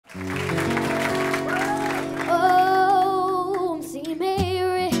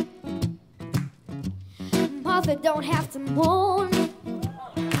don't have to mourn.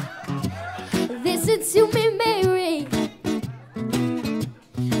 Listen to me, Mary.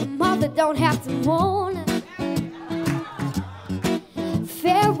 Mother don't have to mourn.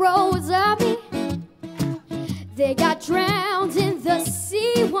 Pharaoh's army, they got drowned in the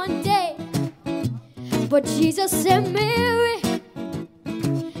sea one day. But Jesus said, Mary,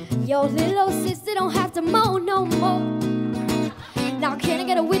 your little sister don't have to mourn no more. Now can I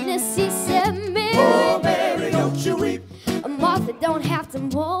get a witness? He said, Mary, oh Mary, don't you weep. Martha don't have to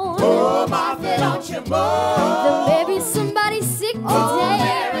mourn. Oh Martha, don't you mourn. There may be somebody sick today. Oh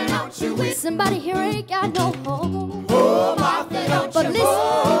Mary, don't you weep. Somebody here ain't got no home. Oh Martha, don't But you listen,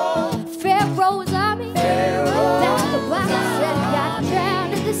 mourn. Pharaoh's army, that's the Bible said, got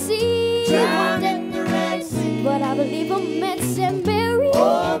drowned in the sea. Drowned in the Red Sea. But I believe a man said, Mary,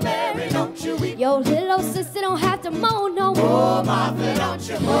 oh Mary, don't you weep. your little sister don't have to mourn no more. Oh Martha, don't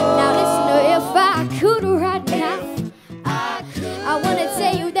you mourn. Now listen, if I could right now, I want to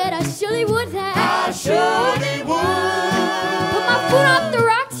tell you that I surely would have. I surely would. Put my foot off the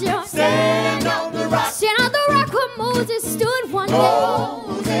rock, John. Stand on the rock. Stand on the rock where Moses stood one day.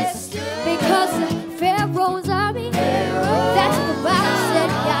 Moses stood. Because Pharaoh's army, that's what the Bible said,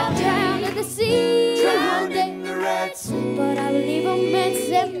 got drowned in the sea one Drowned day. in the Red Sea. But I believe a man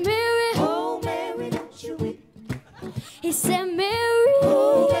said, Mary, Oh Mary, don't you weep. he said, Mary,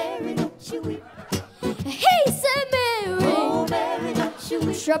 Oh Mary, don't you weep. he said, Mary, Oh Mary, don't you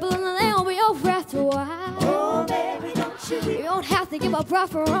weep. trouble in the land will be over after a while. Oh Mary, don't you You weep. don't have to give a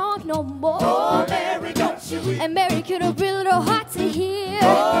prophet wrong no more. Oh Mary, don't you weep. And Mary could have real little heart to hear.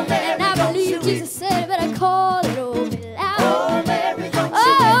 Oh, Mary, And I don't believe you Jesus said, better call it over loud. Oh Mary, don't you Oh,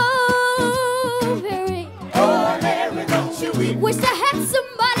 Mary, weep. Oh Mary, don't you weep. wish I had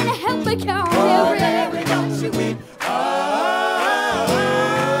somebody to help me count Oh Mary. Mary, don't you weep.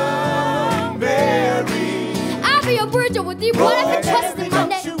 Oh Mary. I'll be a bridge over deep water if you trust in my Don't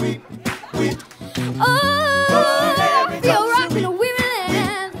name. you weep, weep. Oh, I'll Mary, be a don't you rock in a weary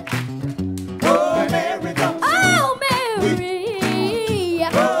land. Oh Mary, don't you Oh, Mary.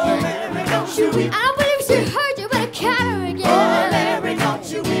 Oh Mary, don't you weep. I don't believe she heard you, better count her Oh again. Mary, don't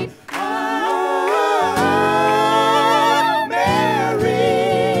you weep. Oh Mary.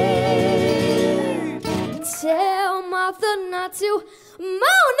 Tell Martha not to mourn.